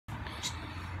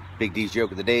Big D's joke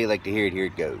of the day. Like to hear it, here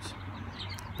it goes.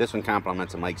 This one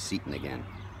compliments Mike Seaton again.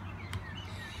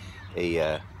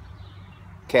 A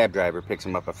cab driver picks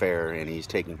him up a fare, and he's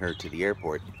taking her to the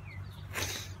airport.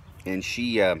 And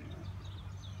she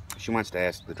wants to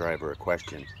ask the driver a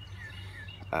question.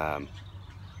 So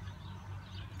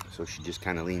she just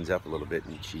kind of leans up a little bit,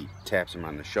 and she taps him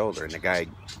on the shoulder, and the guy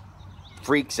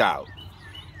freaks out.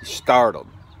 He's startled.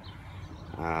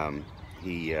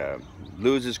 He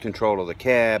loses control of the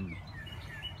cab.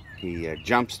 He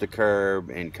jumps the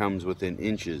curb and comes within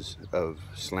inches of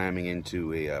slamming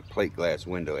into a plate glass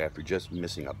window after just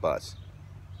missing a bus.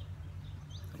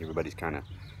 Everybody's kind of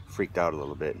freaked out a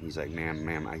little bit. He's like,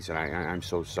 ma'am, I said, I'm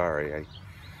so sorry.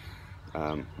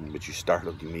 But you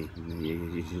startled me.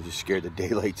 You just scared the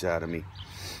daylights out of me.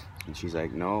 And she's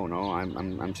like, no,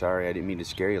 I'm sorry. I didn't mean to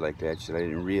scare you like that. She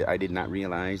said, I did not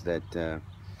realize that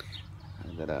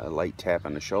that a light tap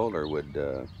on the shoulder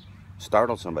would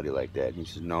startle somebody like that. And he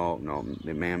says, no,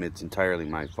 ma'am, it's entirely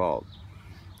my fault.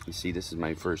 You see, this is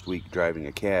my first week driving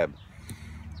a cab.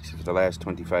 He said, for the last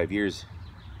 25 years,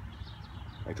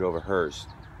 I drove a hearse.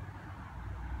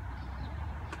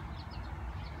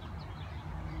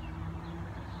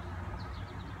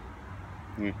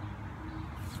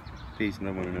 Peace,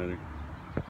 love one another.